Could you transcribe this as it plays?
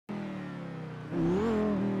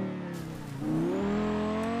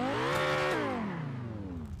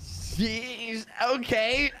Jeez.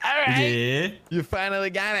 Okay. All right. Yeah. You finally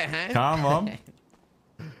got it, huh? Come on.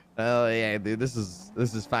 Oh yeah, dude. This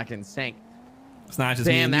is fucking sick. It's not just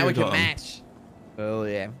Damn, me now and we you can match. Oh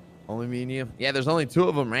yeah. Only me and you. Yeah, there's only 2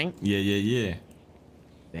 of them, right? Yeah.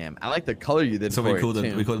 Damn, I like the color you did. So for we call it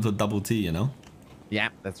it a double T, you know? Yeah,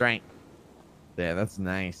 that's right. Yeah, that's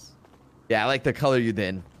nice. Yeah, I like the color you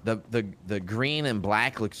did. The green and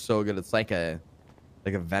black looks so good. It's like a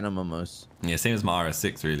Venom almost. Yeah, same as my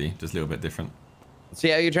RS6 really, just a little bit different. Let's see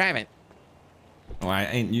how you drive it. Oh, I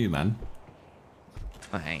ain't you, man.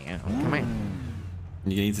 Oh, hey, come on.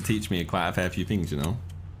 You need to teach me quite a fair few things, you know?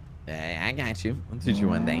 I got you. I'll teach you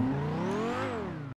one day.